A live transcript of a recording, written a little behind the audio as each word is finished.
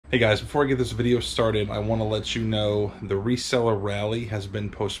Hey guys, before I get this video started, I want to let you know the reseller rally has been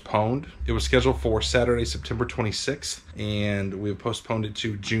postponed. It was scheduled for Saturday, September 26th, and we have postponed it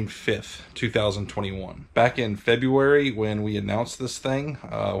to June 5th, 2021. Back in February, when we announced this thing,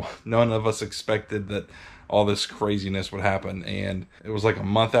 none of us expected that all this craziness would happen, and it was like a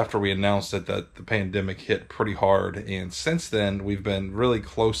month after we announced it that the pandemic hit pretty hard. And since then, we've been really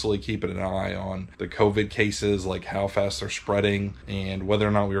closely keeping an eye on the COVID cases, like how fast they're spreading and whether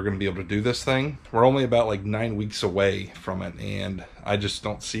or not we were going to be able to do this thing. We're only about like 9 weeks away from it, and I just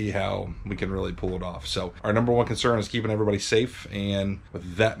don't see how we can really pull it off. So our number one concern is keeping everybody safe, and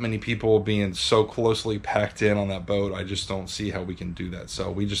with that many people being so closely packed in on that boat, I just don't see how we can do that.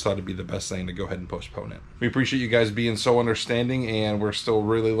 So we just thought it'd be the best thing to go ahead and postpone it. We appreciate you guys being so understanding, and we're still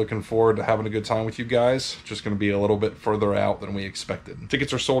really looking forward to having a good time with you guys. Just going to be a little bit further out than we expected.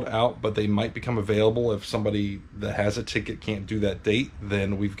 Tickets are sold out, but they might become available if somebody that has a ticket can't do that date.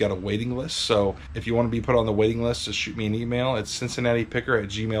 Then we've got a waiting list. So if you want to be put on the waiting list, just shoot me an email. It's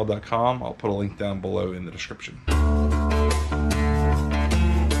CincinnatiPicker@gmail.com. I'll put a link down below in the description.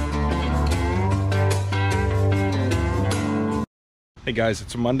 Hey guys,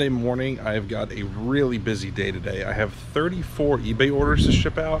 it's Monday morning. I've got a really busy day today. I have 34 eBay orders to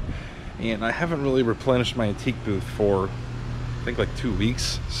ship out, and I haven't really replenished my antique booth for I think like 2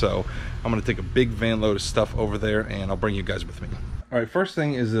 weeks. So I'm gonna take a big van load of stuff over there, and I'll bring you guys with me. All right, first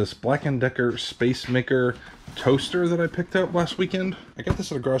thing is this Black & Decker Space Maker toaster that I picked up last weekend. I got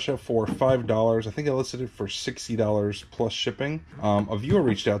this at a garage sale for $5. I think I listed it for $60 plus shipping. A viewer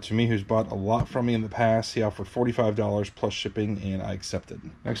reached out to me who's bought a lot from me in the past. He offered $45 plus shipping, and I accepted.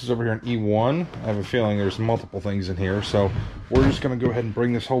 Next is over here in E1. I have a feeling there's multiple things in here, so we're just gonna go ahead and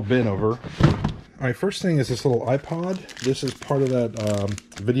bring this whole bin over. All right, first thing is this little iPod. This is part of that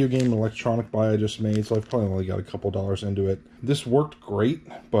video game electronic buy I just made, so I've probably only got a couple dollars into it. This worked great,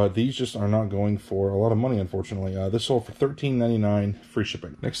 but these just are not going for a lot of money, unfortunately. This sold for $13.99, free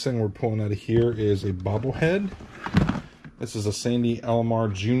shipping. Next thing we're pulling out of here is a bobblehead. This is a Sandy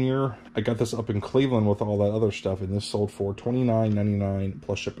Alomar Jr. I got this up in Cleveland with all that other stuff, and this sold for $29.99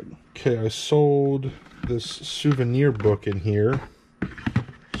 plus shipping. Okay, I sold this souvenir book in here.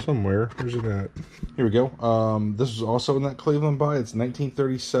 Somewhere. Where's it at? Here we go. This is also in that Cleveland buy. It's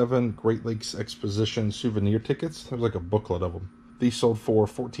 1937 Great Lakes Exposition souvenir tickets. There's like a booklet of them. These sold for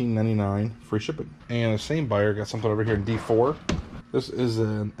 $14.99, free shipping. And the same buyer got something over here in D4. This is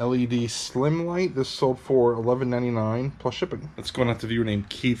an LED slim light. This sold for $11.99 plus shipping. It's going out to a viewer named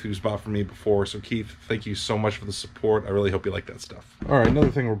Keith, who's bought from me before. So Keith, thank you so much for the support. I really hope you like that stuff. All right, another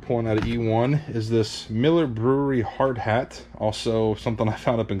thing we're pulling out of E1 is this Miller Brewery hard hat. Also something I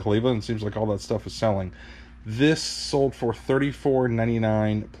found up in Cleveland. It seems like all that stuff is selling. This sold for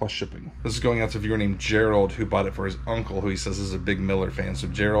 $34.99 plus shipping. This is going out to a viewer named Gerald, who bought it for his uncle, who he says is a big Miller fan. So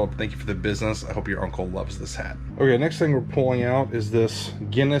Gerald, thank you for the business. I hope your uncle loves this hat. Okay, next thing we're pulling out is this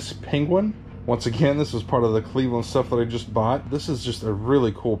Guinness Penguin. Once again, this is part of the Cleveland stuff that I just bought. This is just a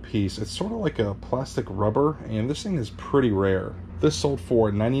really cool piece. It's sort of like a plastic rubber, and this thing is pretty rare. This sold for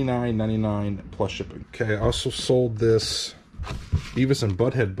 $99.99 plus shipping. Okay, I also sold this Beavis and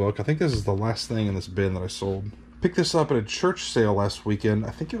Butthead book. I think this is the last thing in this bin that I sold. Picked this up at a church sale last weekend. I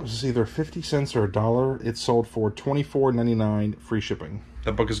think it was either 50 cents or $1. It sold for $24.99, free shipping.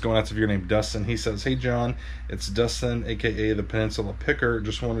 That book is going out to a viewer named Dustin. He says, "Hey John, it's Dustin, aka the Peninsula Picker.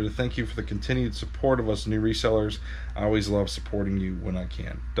 Just wanted to thank you for the continued support of us new resellers. I always love supporting you when I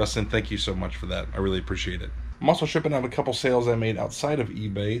can." Dustin, thank you so much for that. I really appreciate it. I'm also shipping out a couple sales I made outside of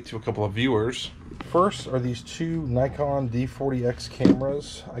eBay to a couple of viewers. First are these two Nikon D40X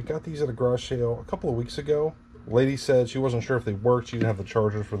cameras. I got these at a garage sale a couple of weeks ago. Lady said she wasn't sure if they worked. She didn't have the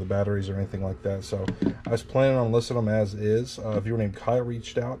chargers for the batteries or anything like that, so I was planning on listing them as is. A viewer named Kyle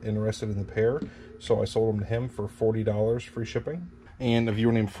reached out interested in the pair, so I sold them to him for $40, free shipping. And a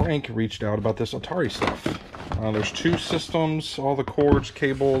viewer named Frank reached out about this Atari stuff. There's two systems, all the cords,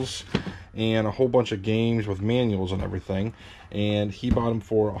 cables, and a whole bunch of games with manuals and everything, and he bought them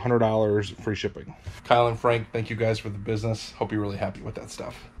for $100, free shipping. Kyle and Frank, thank you guys for the business. Hope you're really happy with that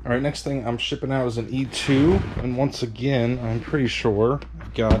stuff. All right, next thing I'm shipping out is an E2, and once again, I'm pretty sure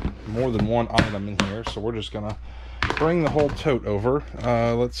I've got more than one item in here, so we're just gonna bring the whole tote over.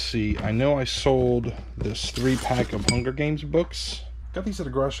 Let's see, I know I sold this 3-pack of Hunger Games books. Got these at a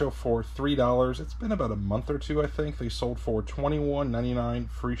garage sale for $3. It's been about a month or two, I think. They sold for $21.99,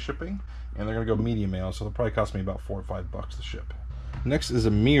 free shipping. And they're going to go medium mail, so they'll probably cost me about $4 or $5 to ship. Next is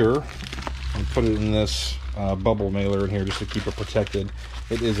a mirror. I put it in this bubble mailer in here just to keep it protected.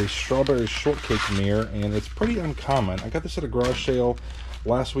 It is a strawberry shortcake mirror, and it's pretty uncommon. I got this at a garage sale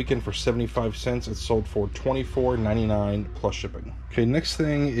last weekend for 75 cents. It sold for $24.99 plus shipping. Okay, next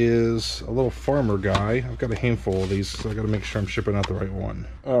thing is a little farmer guy. I've got a handful of these, so I got to make sure I'm shipping out the right one.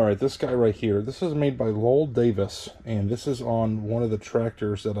 All right, this guy right here. This is made by Lowell Davis, and this is on one of the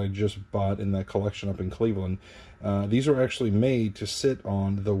tractors that I just bought in that collection up in Cleveland. These are actually made to sit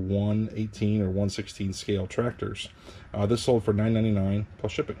on the 118 or 116 scale tractors. This sold for $9.99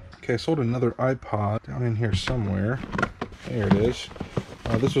 plus shipping. Okay, I sold another iPod down in here somewhere. There it is.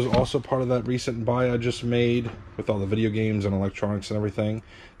 This was also part of that recent buy I just made with all the video games and electronics and everything.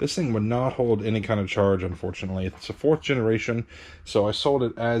 This thing would not hold any kind of charge, unfortunately. It's a 4th generation, so I sold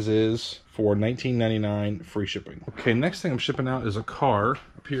it as is for $19.99 free shipping. Okay, next thing I'm shipping out is a car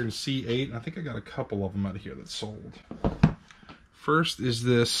up here in C8. I think I got a couple of them out of here that sold. First is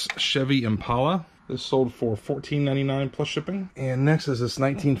this Chevy Impala. This sold for $14.99 plus shipping. And next is this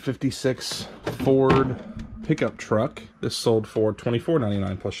 1956 Ford pickup truck. This sold for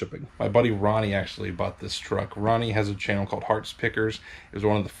 $24.99 plus shipping. My buddy Ronnie actually bought this truck. Ronnie has a channel called Hearts Pickers. It was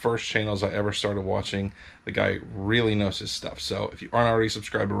one of the first channels I ever started watching. The guy really knows his stuff. So if you aren't already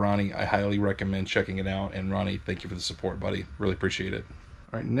subscribed to Ronnie, I highly recommend checking it out. And Ronnie, thank you for the support, buddy. Really appreciate it.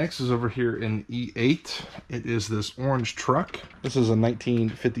 All right, next is over here in E8. It is this orange truck. This is a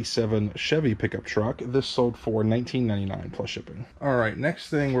 1957 Chevy pickup truck. This sold for $19.99 plus shipping. All right, next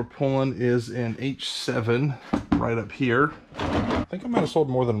thing we're pulling is an H7 right up here. I think I might have sold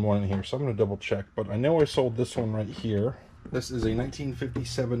more than one in here, so I'm gonna double check, but I know I sold this one right here. This is a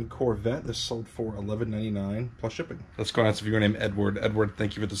 1957 Corvette. This sold for $11.99 plus shipping. Let's go out to viewer named Edward. Edward,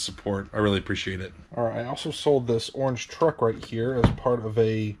 thank you for the support. I really appreciate it. All right, I also sold this orange truck right here as part of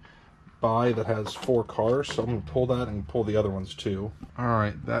a buy that has 4 cars. So I'm gonna pull that and pull the other ones too. All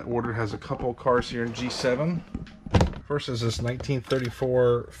right, that order has a couple cars here in G7. First is this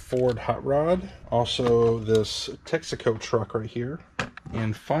 1934 Ford Hot Rod. Also this Texaco truck right here.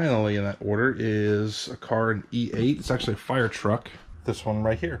 And finally in that order is a car in E8. It's actually a fire truck. This one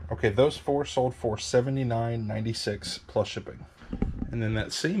right here. Okay, those 4 sold for $79.96 plus shipping. And then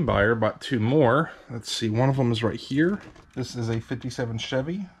that same buyer bought 2 more. Let's see, one of them is right here. This is a 57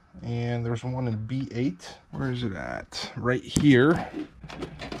 Chevy. And there's one in B8. Where is it at? Right here.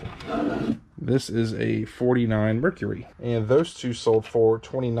 This is a 49 Mercury. And those 2 sold for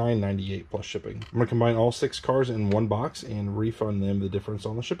 $29.98 plus shipping. I'm gonna combine all 6 cars in one box and refund them the difference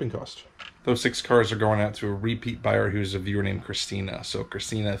on the shipping cost. Those 6 cars are going out to a repeat buyer who's a viewer named Christina. So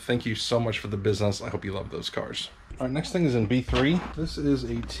Christina, thank you so much for the business. I hope you love those cars. All right, next thing is in B3. This is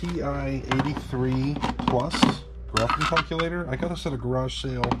a TI-83 Plus graphing calculator. I got this at a garage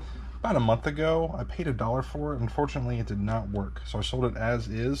sale about a month ago. I paid $1 for it. Unfortunately, it did not work. So I sold it as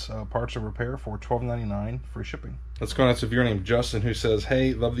is, parts of repair for $12.99 free shipping. Let's go out to a viewer named Justin who says,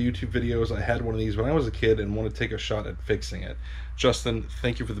 hey, love the YouTube videos. I had one of these when I was a kid and want to take a shot at fixing it. Justin,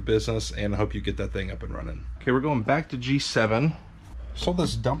 thank you for the business and I hope you get that thing up and running. Okay, we're going back to G7. Sold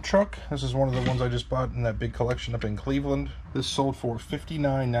this dump truck. This is one of the ones I just bought in that big collection up in Cleveland. This sold for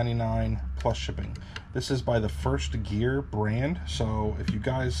 $59.99 plus shipping. This is by the First Gear brand. So if you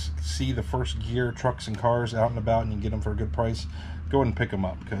guys see the First Gear trucks and cars out and about and you get them for a good price, go ahead and pick them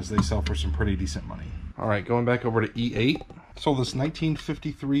up because they sell for some pretty decent money. All right, going back over to E8. Sold this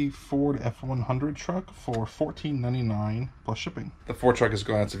 1953 Ford F100 truck for $14.99 plus shipping. The Ford truck is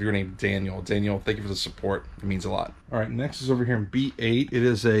going out to viewer named Daniel. Daniel, thank you for the support. It means a lot. All right, next is over here in B8. It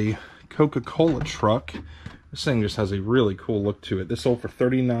is a Coca-Cola truck. This thing just has a really cool look to it. This sold for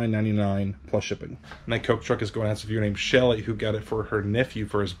 $39.99 plus shipping. And that Coke truck is going out to a viewer named Shelly who got it for her nephew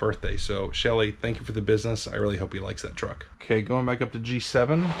for his birthday. So Shelly, thank you for the business. I really hope he likes that truck. Okay, going back up to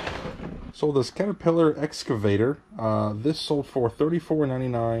G7. Sold this Caterpillar excavator. This sold for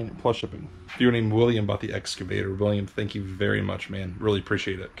 $34.99 plus shipping. Viewer named William bought the excavator. William, thank you very much, man. Really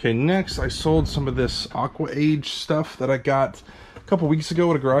appreciate it. Okay, next I sold some of this Aqua Age stuff that I got a couple weeks ago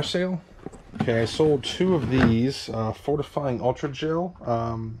at a garage sale. Okay, I sold 2 of these Fortifying Ultra Gel.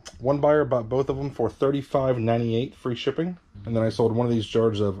 One buyer bought both of them for $35.98 free shipping. And then I sold one of these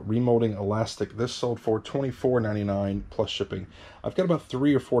jars of remolding elastic. This sold for $24.99 plus shipping. I've got about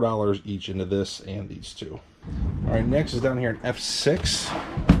 $3 or $4 each into this and these 2. All right, next is down here in F6.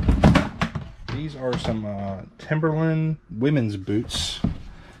 These are some Timberland women's boots.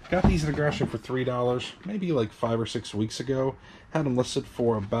 Got these at a garage sale for $3, maybe like 5 or 6 weeks ago. Had them listed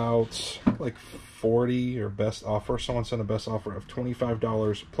for about like $40 or best offer. Someone sent a best offer of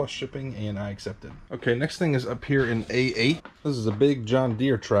 $25 plus shipping and I accepted. Okay, next thing is up here in A8. This is a big John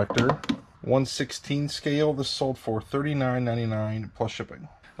Deere tractor. 1/16 scale. This sold for $39.99 plus shipping.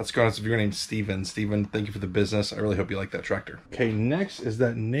 Let's go on. If your name's Steven. Steven, thank you for the business. I really hope you like that tractor. Okay, next is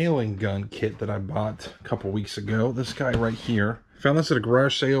that nailing gun kit that I bought a couple weeks ago. This guy right here. Found this at a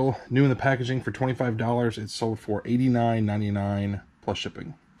garage sale, new in the packaging for $25. It sold for $89.99 plus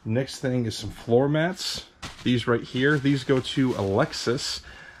shipping. Next thing is some floor mats. These right here. These go to Alexis.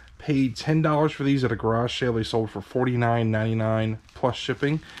 Paid $10 for these at a garage sale. They sold for $49.99 plus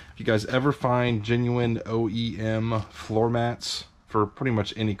shipping. If you guys ever find genuine OEM floor mats for pretty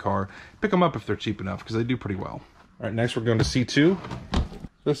much any car, pick them up if they're cheap enough, because they do pretty well. All right, next we're going to C2.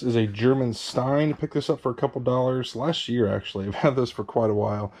 This is a German Stein. Picked this up for a couple dollars last year, actually. I've had this for quite a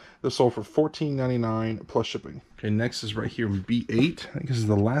while. This sold for $14.99 plus shipping. Okay, next is right here in B8. I think this is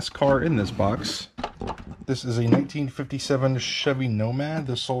the last car in this box. This is a 1957 Chevy Nomad.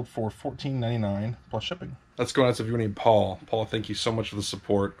 This sold for $14.99 plus shipping. Let's go on to your name, Paul. Paul, thank you so much for the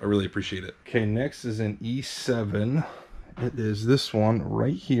support. I really appreciate it. Okay, next is an E7. It is this one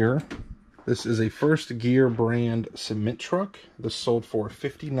right here. This is a First Gear brand cement truck. This sold for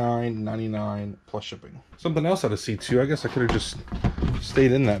 $59.99 plus shipping. Something else out of C2. I guess I could have just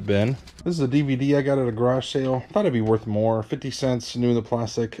stayed in that bin. This is a DVD I got at a garage sale. Thought it'd be worth more. 50 cents, new in the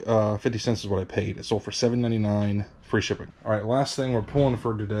plastic. 50 cents is what I paid. It sold for $7.99, free shipping. All right, last thing we're pulling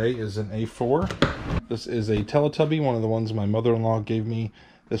for today is an A4. This is a Teletubby, one of the ones my mother-in-law gave me.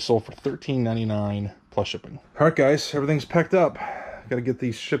 This sold for $13.99 plus shipping. All right, guys, everything's packed up. Got to get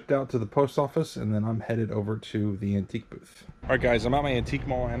these shipped out to the post office, and then I'm headed over to the antique booth. All right, guys, I'm at my antique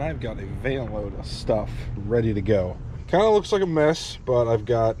mall, and I've got a van load of stuff ready to go. Kind of looks like a mess, but I've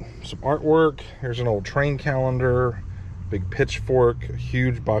got some artwork. Here's an old train calendar, big pitchfork, a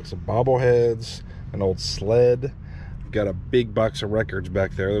huge box of bobbleheads, an old sled. I've got a big box of records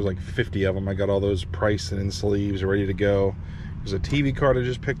back there. There's like 50 of them. I got all those priced and in sleeves ready to go. There's a TV card I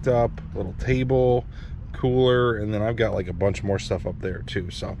just picked up, a little table, cooler, and then I've got like a bunch more stuff up there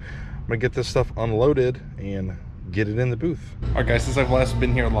too. So I'm gonna get this stuff unloaded and get it in the booth. All right, guys, since I've last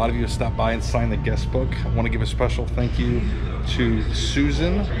been here, a lot of you have stopped by and signed the guest book. I want to give a special thank you to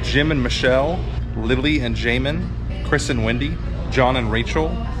Susan, Jim and Michelle, Lily and Jamin, Chris and Wendy, John and Rachel,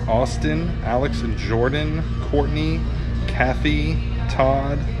 Austin, Alex and Jordan, Courtney, Kathy,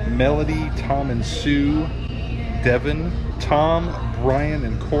 Todd, Melody, Tom and Sue, Devin, Tom, Brian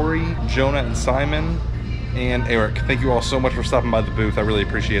and Corey, Jonah and Simon, and Eric. Thank you all so much for stopping by the booth. I really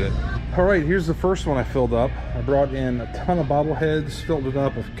appreciate it. All right, here's the first one I filled up. I brought in a ton of bobbleheads, filled it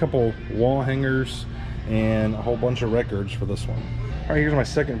up with a couple wall hangers, and a whole bunch of records for this one. All right, here's my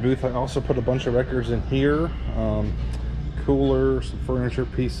second booth. I also put a bunch of records in here. Cooler, some furniture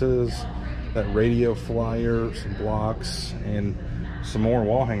pieces, that radio flyer, some blocks, and some more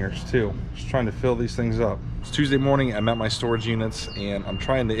wall hangers too. Just trying to fill these things up. It's Tuesday morning. I'm at my storage units, and I'm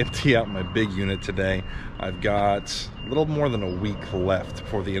trying to empty out my big unit today. I've got a little more than a week left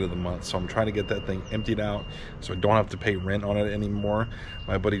before the end of the month, so I'm trying to get that thing emptied out so I don't have to pay rent on it anymore.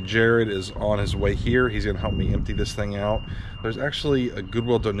 My buddy Jared is on his way here. He's gonna help me empty this thing out. There's actually a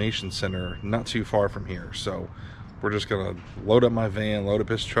Goodwill donation center not too far from here, so we're just gonna load up my van, load up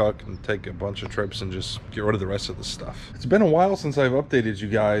his truck, and take a bunch of trips and just get rid of the rest of the stuff. It's been a while since I've updated you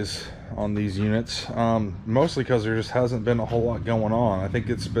guys on these units, mostly because there just hasn't been a whole lot going on. I think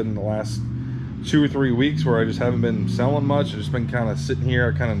it's been the last 2 or 3 weeks where I just haven't been selling much. I've just been kind of sitting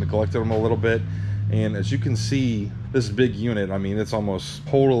here. I kind of neglected them a little bit. And as you can see, this big unit, I mean, it's almost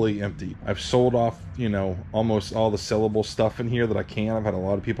totally empty. I've sold off, you know, almost all the sellable stuff in here that I can. I've had a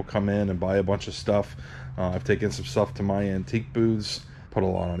lot of people come in and buy a bunch of stuff. I've taken some stuff to my antique booths, put a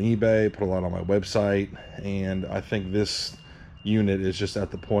lot on eBay, put a lot on my website, and I think this unit is just at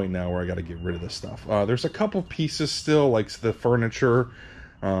the point now where I got to get rid of this stuff. There's a couple pieces still, like the furniture.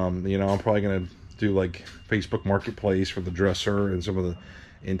 You know, I'm probably going to do like Facebook Marketplace for the dresser and some of the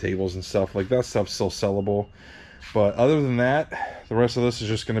end tables and stuff. Like that stuff's still sellable. But other than that, the rest of this is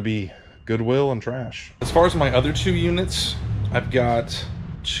just going to be Goodwill and trash. As far as my other 2 units, I've got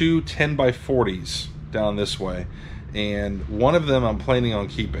 2 10x40s down this way, and one of them I'm planning on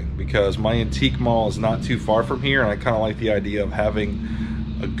keeping because my antique mall is not too far from here, and I kind of like the idea of having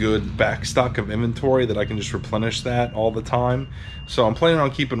a good back stock of inventory that I can just replenish that all the time. So I'm planning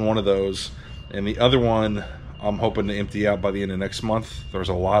on keeping one of those, and the other one I'm hoping to empty out by the end of next month. There's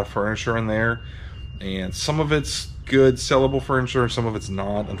a lot of furniture in there, and some of it's good sellable furniture, some of it's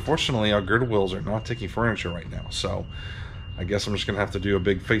not. Unfortunately, our Goodwills are not taking furniture right now, so I guess I'm just gonna have to do a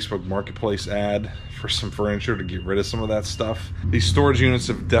big Facebook Marketplace ad for some furniture to get rid of some of that stuff. These storage units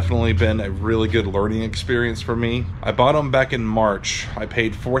have definitely been a really good learning experience for me. I bought them back in March. I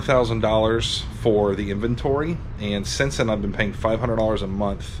paid $4,000 for the inventory, and since then I've been paying $500 a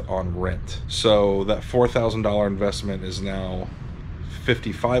month on rent. So that $4,000 investment is now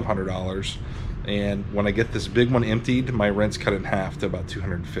 $5,500. And when I get this big one emptied, my rent's cut in half to about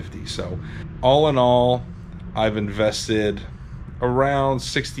 $250. So all in all, I've invested around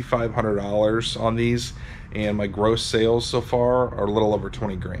 $6,500 on these, and my gross sales so far are a little over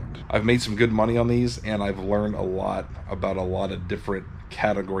 20 grand. I've made some good money on these, and I've learned a lot about a lot of different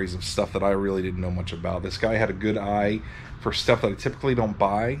categories of stuff that I really didn't know much about. This guy had a good eye for stuff that I typically don't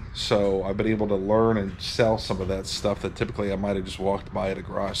buy, so I've been able to learn and sell some of that stuff that typically I might have just walked by at a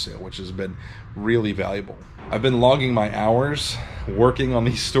garage sale, which has been really valuable. I've been logging my hours working on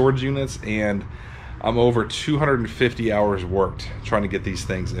these storage units, and I'm over 250 hours worked trying to get these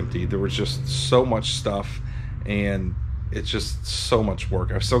things emptied. There was just so much stuff, and it's just so much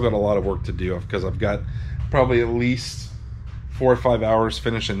work. I've still got a lot of work to do because I've got probably at least 4 or 5 hours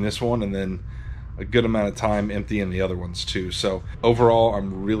finishing this one, and then a good amount of time emptying the other ones too. So overall,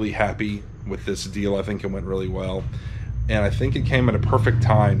 I'm really happy with this deal. I think it went really well. And I think it came at a perfect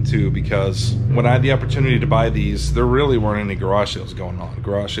time too, because when I had the opportunity to buy these, there really weren't any garage sales going on.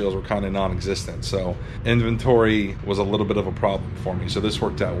 Garage sales were kind of non-existent, so inventory was a little bit of a problem for me. So this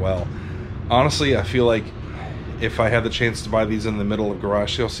worked out well. Honestly, I feel like if I had the chance to buy these in the middle of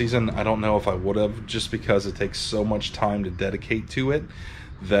garage sale season, I don't know if I would have, just because it takes so much time to dedicate to it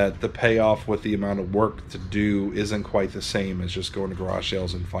that the payoff with the amount of work to do isn't quite the same as just going to garage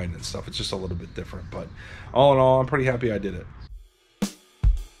sales and finding stuff. It's just a little bit different, but all in all, I'm pretty happy I did it.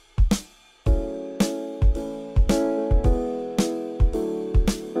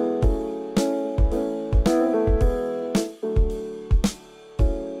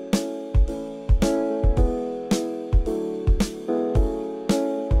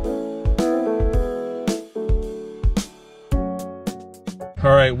 All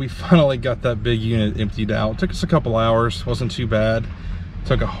right, we finally got that big unit emptied out. It took us a couple hours, wasn't too bad.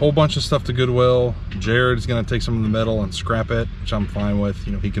 Took a whole bunch of stuff to Goodwill. Jared's gonna take some of the metal and scrap it, which I'm fine with.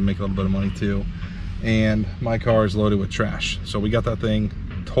 You know, he can make a little bit of money too. And my car is loaded with trash. So we got that thing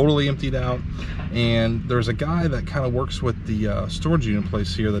totally emptied out. And there's a guy that kind of works with the storage unit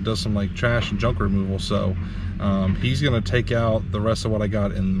place here that does some like trash and junk removal. So he's gonna take out the rest of what I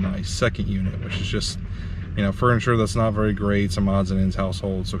got in my second unit, which is just, you know, furniture that's not very great, some odds and ends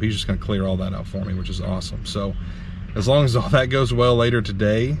household. So he's just gonna clear all that out for me, which is awesome. So as long as all that goes well later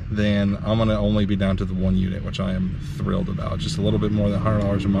today, then I'm gonna only be down to the one unit, which I am thrilled about. Just a little bit more than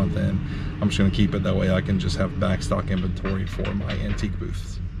 $100 a month, and I'm just gonna keep it that way. I can just have backstock inventory for my antique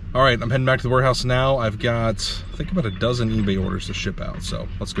booths. All right, I'm heading back to the warehouse now. I've got, I think, about a dozen eBay orders to ship out, so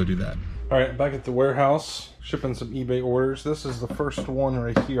let's go do that. All right, back at the warehouse, shipping some eBay orders. This is the first one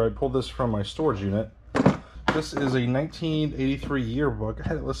right here. I pulled this from my storage unit. This is a 1983 yearbook. I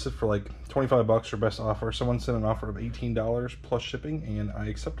had it listed for like 25 bucks for best offer. Someone sent an offer of $18 plus shipping, and I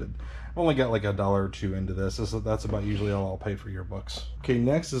accepted. I've only got like $1 or $2 into this. That's about usually all I'll pay for yearbooks. Okay,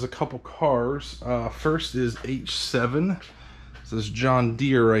 next is a couple cars. First is H7. This is John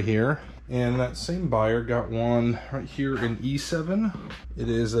Deere right here. And that same buyer got one right here in E7. It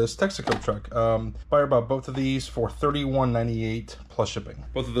is a Texaco truck. Buyer bought both of these for $31.98 plus shipping.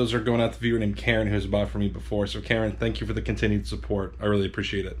 Both of those are going out to a viewer named Karen, who's bought for me before. So Karen, thank you for the continued support. I really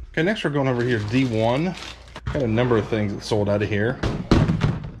appreciate it. Okay, next we're going over here to D1. Got a number of things that sold out of here.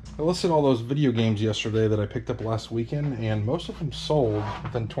 I listed all those video games yesterday that I picked up last weekend, and most of them sold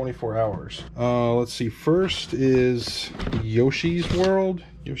within 24 hours. Let's see, first is Yoshi's World,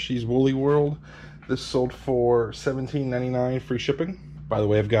 Yoshi's Woolly World. This sold for $17.99 free shipping. By the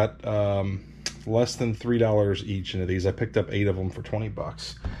way, I've got less than $3 each into these. I picked up 8 of them for 20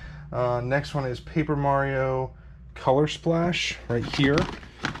 bucks. Next one is Paper Mario Color Splash right here.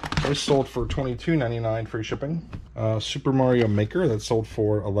 This sold for $22.99 free shipping. Super Mario Maker, that sold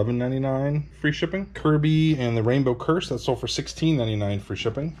for $11.99 free shipping. Kirby and the Rainbow Curse, that sold for $16.99 free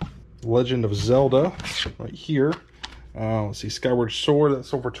shipping. Legend of Zelda right here. Let's see, Skyward Sword, that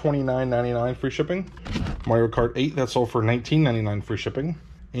sold for $29.99 free shipping. Mario Kart 8, that sold for $19.99 free shipping.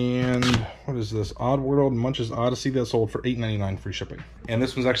 And what is this? Oddworld Munch's Odyssey, that sold for $8.99 free shipping. And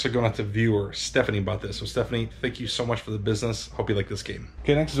this one's actually going out to viewer Stephanie bought this. So Stephanie, thank you so much for the business. Hope you like this game.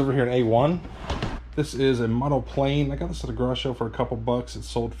 Okay, next is over here in A1. This is a model plane. I got this at a garage sale for a couple bucks. It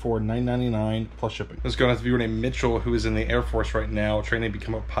sold for $9.99 plus shipping. This is going out to viewer named Mitchell, who is in the Air Force right now, training to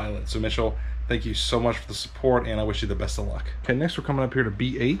become a pilot. So Mitchell, thank you so much for the support, and I wish you the best of luck. Okay, next we're coming up here to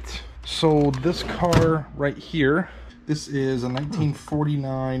B8. Sold this car right here. This is a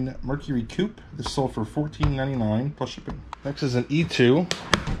 1949 Mercury Coupe. This sold for $14.99 plus shipping. Next is an E2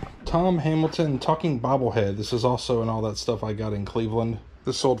 Tom Hamilton Talking Bobblehead. This is also in all that stuff I got in Cleveland.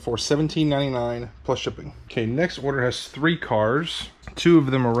 This sold for $17.99 plus shipping. Okay, next order has 3 cars. 2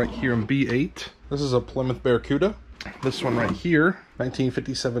 of them are right here in B8. This is a Plymouth Barracuda. This one right here,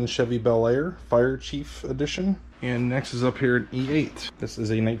 1957 Chevy Bel Air Fire Chief Edition. And next is up here an E8. This is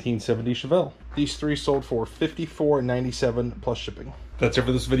a 1970 Chevelle. These 3 sold for $54.97 plus shipping. That's it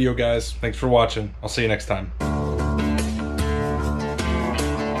for this video, guys. Thanks for watching. I'll see you next time.